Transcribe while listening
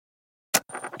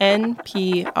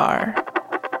NPR.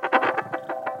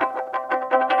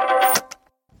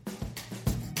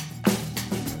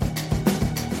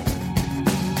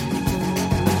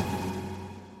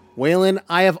 Waylon,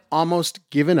 I have almost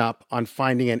given up on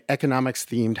finding an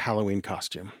economics-themed Halloween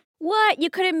costume. What?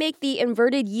 You couldn't make the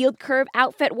inverted yield curve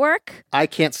outfit work? I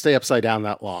can't stay upside down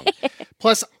that long.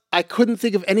 Plus, I couldn't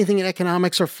think of anything in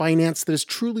economics or finance that is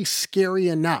truly scary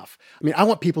enough. I mean, I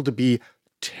want people to be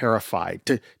terrified,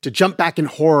 to jump back in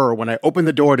horror when I open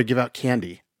the door to give out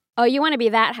candy. Oh, you want to be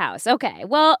that house. Okay.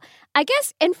 Well, I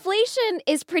guess inflation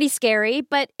is pretty scary,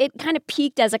 but it kind of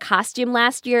peaked as a costume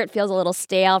last year. It feels a little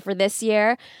stale for this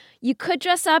year. You could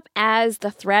dress up as the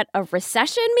threat of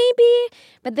recession, maybe,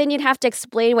 but then you'd have to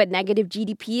explain what negative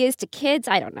GDP is to kids.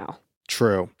 I don't know.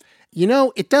 True. You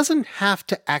know, it doesn't have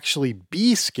to actually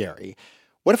be scary.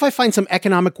 What if I find some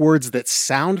economic words that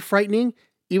sound frightening,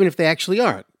 even if they actually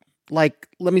aren't? Like,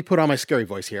 let me put on my scary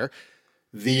voice here.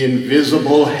 The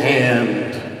invisible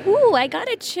hand. Ooh, I got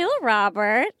a chill,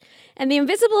 Robert. And the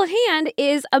invisible hand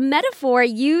is a metaphor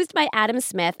used by Adam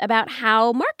Smith about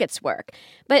how markets work.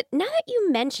 But now that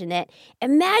you mention it,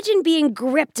 imagine being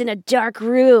gripped in a dark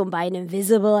room by an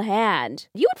invisible hand.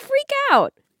 You would freak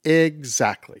out.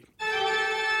 Exactly.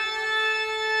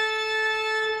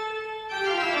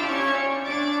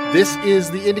 This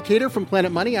is The Indicator from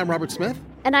Planet Money. I'm Robert Smith.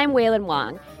 And I'm Waylon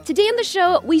Wong. Today on the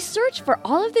show, we search for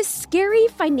all of this scary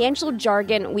financial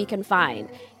jargon we can find.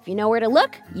 If you know where to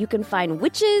look, you can find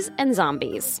witches and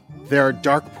zombies. There are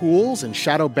dark pools and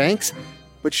shadow banks,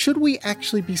 but should we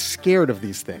actually be scared of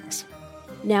these things?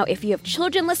 Now, if you have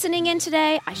children listening in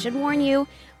today, I should warn you,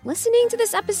 listening to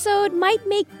this episode might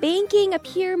make banking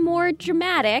appear more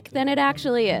dramatic than it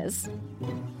actually is.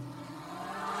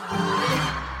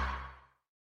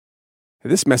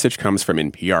 This message comes from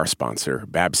NPR sponsor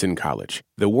Babson College.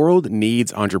 The world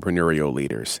needs entrepreneurial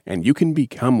leaders, and you can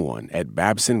become one at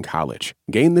Babson College.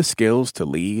 Gain the skills to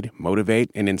lead, motivate,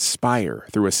 and inspire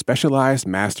through a specialized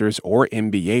master's or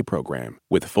MBA program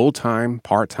with full-time,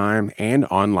 part-time, and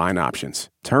online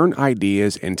options. Turn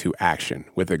ideas into action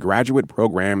with a graduate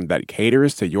program that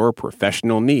caters to your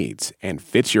professional needs and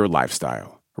fits your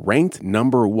lifestyle. Ranked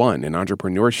number 1 in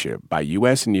entrepreneurship by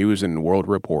U.S. News & World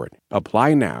Report.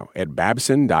 Apply now at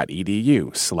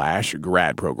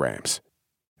babson.edu/grad programs.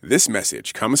 This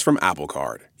message comes from Apple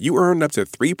Card. You earn up to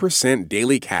 3%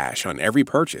 daily cash on every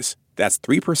purchase. That's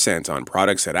 3% on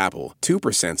products at Apple,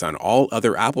 2% on all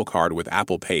other Apple Card with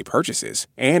Apple Pay purchases,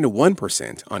 and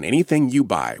 1% on anything you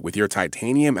buy with your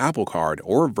titanium Apple Card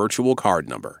or virtual card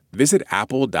number. Visit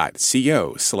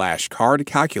apple.co/card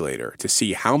calculator to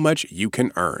see how much you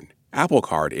can earn. Apple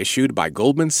Card issued by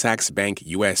Goldman Sachs Bank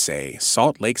USA,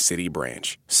 Salt Lake City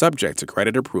branch. Subject to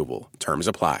credit approval. Terms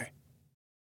apply.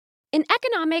 In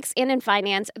economics and in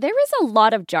finance, there is a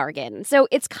lot of jargon, so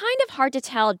it's kind of hard to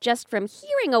tell just from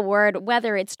hearing a word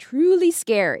whether it's truly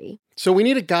scary. So we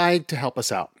need a guide to help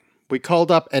us out. We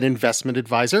called up an investment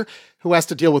advisor who has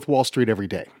to deal with Wall Street every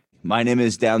day. My name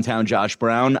is Downtown Josh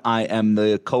Brown. I am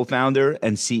the co-founder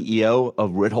and CEO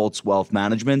of Ritholtz Wealth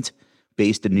Management,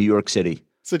 based in New York City.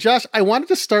 So Josh, I wanted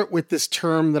to start with this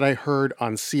term that I heard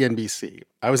on CNBC.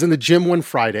 I was in the gym one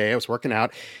Friday, I was working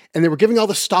out, and they were giving all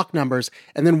the stock numbers,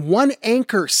 and then one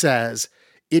anchor says,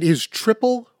 it is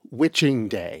triple witching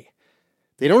day.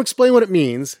 They don't explain what it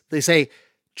means. They say,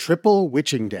 triple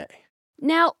witching day.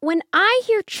 Now, when I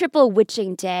hear triple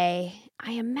witching day,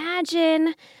 I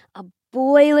imagine a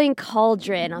boiling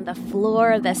cauldron on the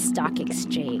floor of the stock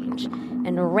exchange,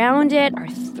 and around it are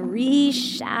 3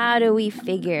 shadowy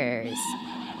figures.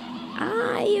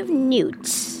 Eye of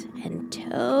newt and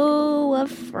toe of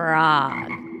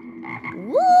frog,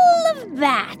 wool of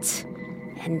bat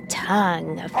and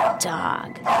tongue of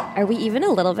dog. Are we even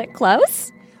a little bit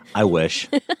close? I wish.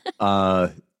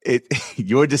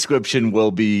 Your description will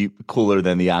be cooler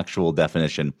than the actual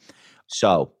definition.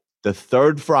 So, the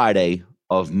third Friday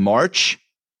of March,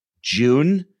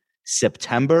 June,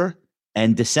 September,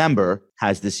 and December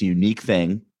has this unique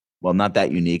thing. Well, not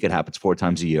that unique. It happens 4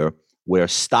 times a year, where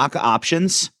stock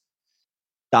options,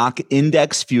 stock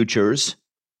index futures,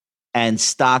 and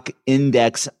stock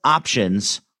index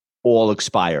options all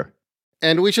expire.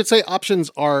 And we should say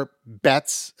options are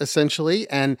bets, essentially,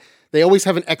 and they always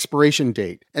have an expiration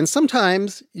date. And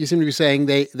sometimes, you seem to be saying,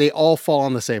 they all fall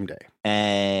on the same day.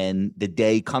 And the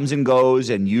day comes and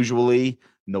goes, and usually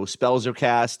no spells are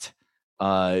cast.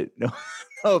 No.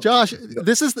 Josh,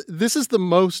 this is the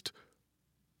most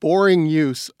boring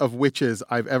use of witches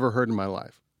I've ever heard in my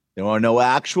life. There are no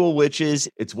actual witches.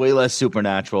 It's way less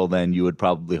supernatural than you would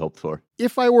probably hope for.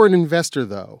 If I were an investor,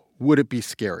 though, would it be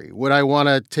scary? Would I want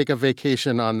to take a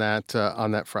vacation on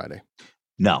that Friday?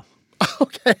 No.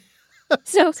 Okay.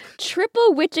 So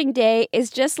triple witching day is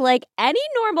just like any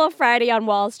normal Friday on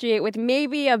Wall Street with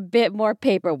maybe a bit more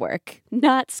paperwork.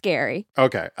 Not scary.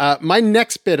 Okay. My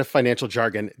next bit of financial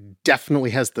jargon definitely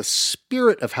has the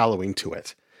spirit of Halloween to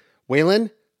it.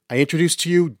 Waylon, I introduce to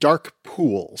you dark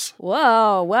pools.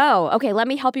 Whoa. Okay, let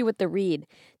me help you with the read.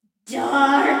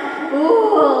 Dark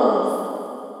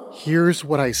pools. Here's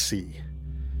what I see.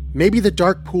 Maybe the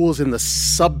dark pool's in the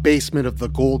sub-basement of the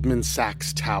Goldman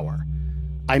Sachs Tower.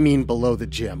 I mean below the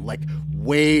gym, like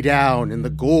way down in the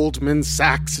Goldman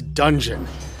Sachs dungeon.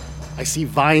 I see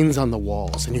vines on the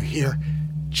walls, and you hear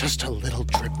just a little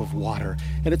drip of water.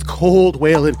 And it's cold,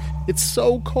 Waylon. It's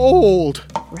so cold.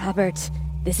 Robert,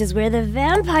 this is where the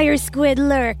vampire squid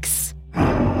lurks.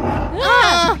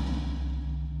 Ah!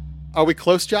 Are we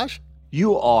close, Josh?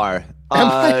 You are.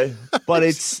 But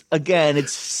it's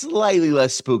slightly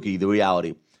less spooky, the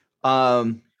reality.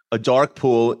 A dark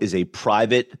pool is a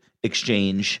private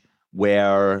exchange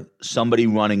where somebody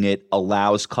running it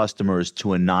allows customers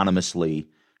to anonymously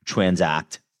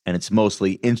transact. And it's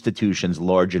mostly institutions,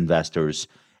 large investors.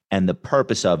 And the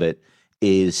purpose of it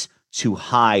is to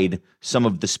hide some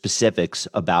of the specifics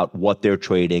about what they're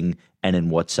trading and in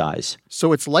what size.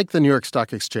 So it's like the New York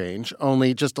Stock Exchange,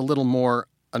 only just a little more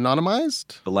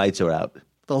anonymized? The lights are out.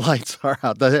 The lights are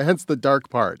out. Hence the dark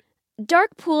part.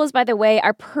 Dark pools, by the way,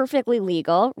 are perfectly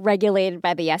legal, regulated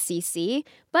by the SEC,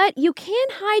 but you can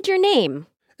hide your name.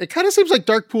 It kind of seems like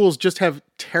dark pools just have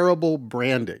terrible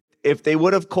branding. If they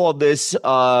would have called this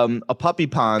a puppy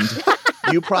pond,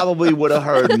 you probably would have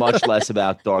heard much less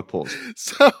about dark pools.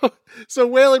 So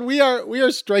Waylon, we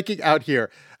are striking out here.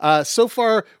 So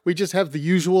far, we just have the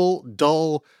usual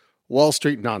dull Wall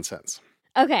Street nonsense.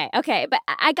 Okay, but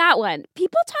I got one.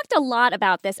 People talked a lot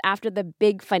about this after the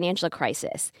big financial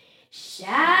crisis.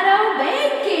 Shadow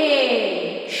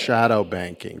banking! Shadow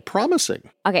banking. Promising.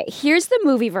 Okay, here's the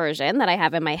movie version that I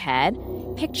have in my head.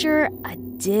 Picture a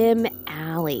dim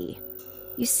alley.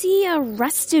 You see a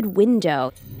rusted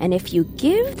window, and if you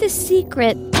give the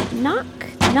secret knock,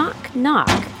 knock,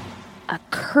 knock, a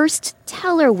cursed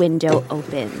teller window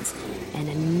opens, and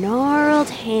a gnarled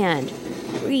hand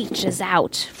reaches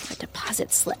out for a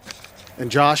deposit slip. And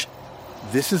Josh,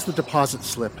 this is the deposit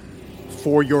slip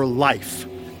for your life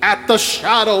at the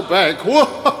Shadow Bank.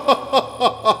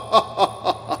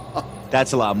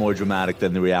 That's a lot more dramatic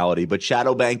than the reality. But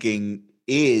shadow banking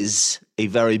is a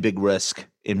very big risk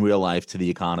in real life to the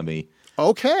economy.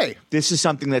 Okay. This is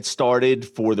something that started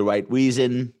for the right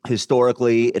reason.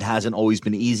 Historically, it hasn't always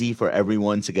been easy for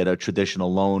everyone to get a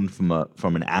traditional loan from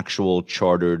an actual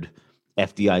chartered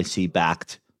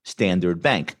FDIC-backed standard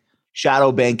bank.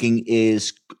 Shadow banking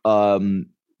is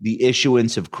the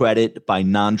issuance of credit by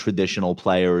non-traditional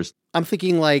players. I'm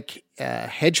thinking like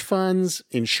hedge funds,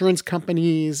 insurance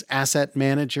companies, asset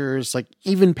managers, like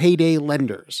even payday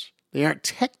lenders. They aren't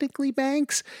technically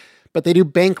banks, but they do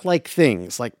bank-like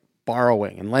things like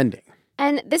borrowing and lending.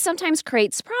 And this sometimes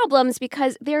creates problems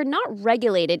because they're not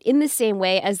regulated in the same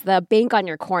way as the bank on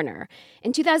your corner.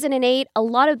 In 2008, a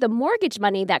lot of the mortgage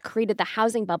money that created the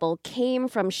housing bubble came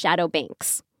from shadow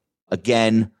banks.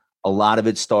 Again, a lot of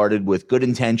it started with good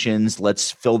intentions.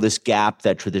 Let's fill this gap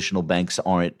that traditional banks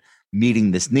aren't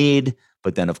meeting this need.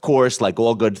 But then, of course, like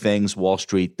all good things, Wall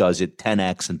Street does it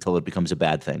 10x until it becomes a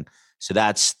bad thing. So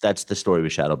that's the story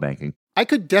with shadow banking. I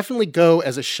could definitely go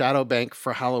as a shadow bank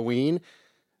for Halloween,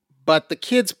 but the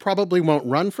kids probably won't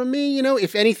run from me. You know,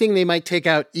 if anything, they might take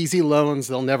out easy loans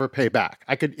they'll never pay back.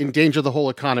 I could endanger the whole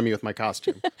economy with my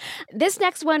costume. This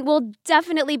next one will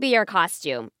definitely be your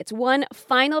costume. It's one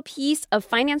final piece of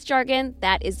finance jargon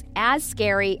that is as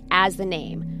scary as the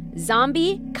name.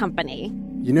 Zombie company.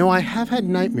 You know, I have had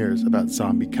nightmares about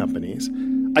zombie companies.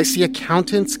 I see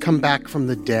accountants come back from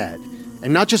the dead,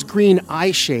 and not just green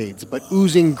eye shades, but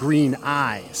oozing green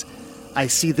eyes. I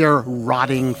see their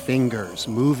rotting fingers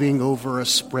moving over a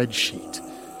spreadsheet.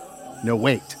 No,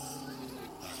 wait.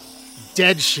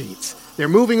 Dead sheets. They're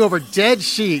moving over dead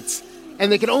sheets,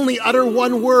 and they can only utter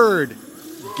one word.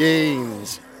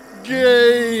 Gains.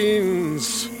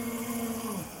 Gains.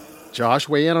 Josh,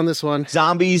 weigh in on this one.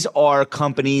 Zombies are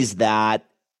companies that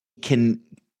can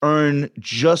earn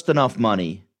just enough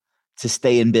money to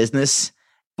stay in business,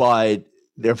 but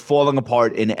they're falling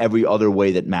apart in every other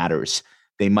way that matters.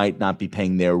 They might not be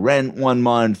paying their rent one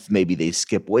month. Maybe they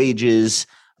skip wages.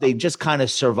 They just kind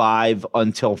of survive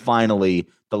until finally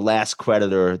the last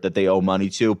creditor that they owe money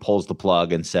to pulls the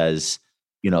plug and says,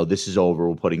 you know, this is over.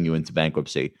 We're putting you into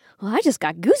bankruptcy. Well, I just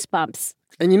got goosebumps.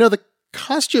 And you know, the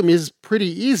costume is pretty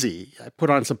easy. I put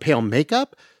on some pale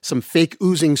makeup, some fake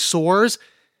oozing sores,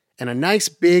 and a nice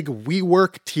big We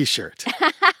Work t-shirt.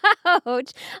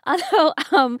 Ouch. Although,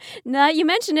 now that you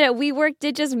mentioned it, WeWork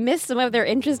did just miss some of their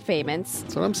interest payments.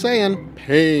 That's what I'm saying.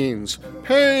 Pains.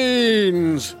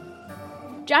 Pains.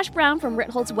 Josh Brown from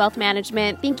Ritholtz Wealth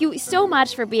Management, thank you so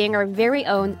much for being our very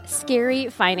own scary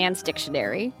finance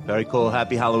dictionary. Very cool.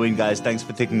 Happy Halloween, guys. Thanks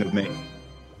for thinking of me.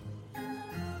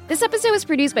 This episode was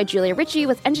produced by Julia Ritchie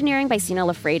with engineering by Sina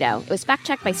Lafredo. It was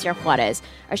fact-checked by Sierra Juarez.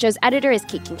 Our show's editor is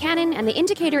Kate Kincannon, and The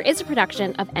Indicator is a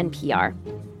production of NPR.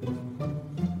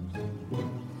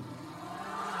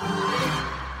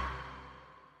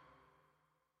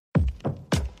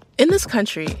 In this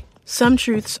country, some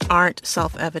truths aren't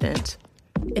self-evident.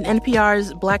 In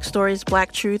NPR's Black Stories,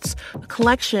 Black Truths, a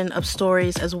collection of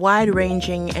stories as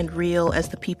wide-ranging and real as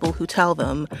the people who tell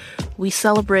them, we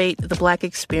celebrate the Black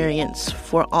experience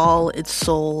for all its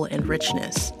soul and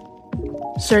richness.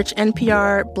 Search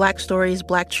NPR Black Stories,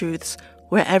 Black Truths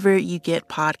wherever you get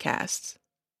podcasts.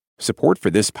 Support for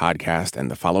this podcast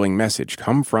and the following message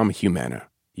come from Humana.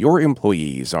 Your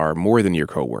employees are more than your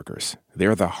coworkers.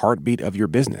 They're the heartbeat of your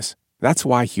business. That's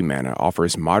why Humana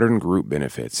offers modern group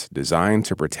benefits designed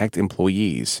to protect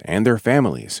employees and their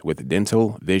families with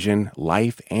dental, vision,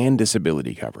 life, and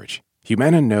disability coverage.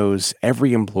 Humana knows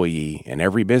every employee and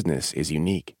every business is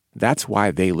unique. That's why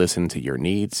they listen to your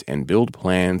needs and build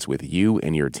plans with you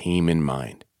and your team in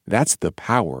mind. That's the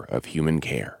power of human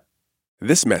care.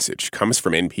 This message comes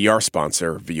from NPR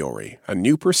sponsor Vuori, a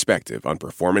new perspective on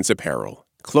performance apparel.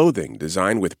 Clothing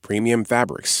designed with premium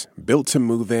fabrics, built to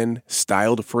move in,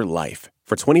 styled for life.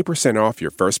 For 20% off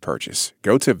your first purchase,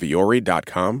 go to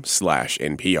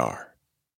vuori.com/NPR.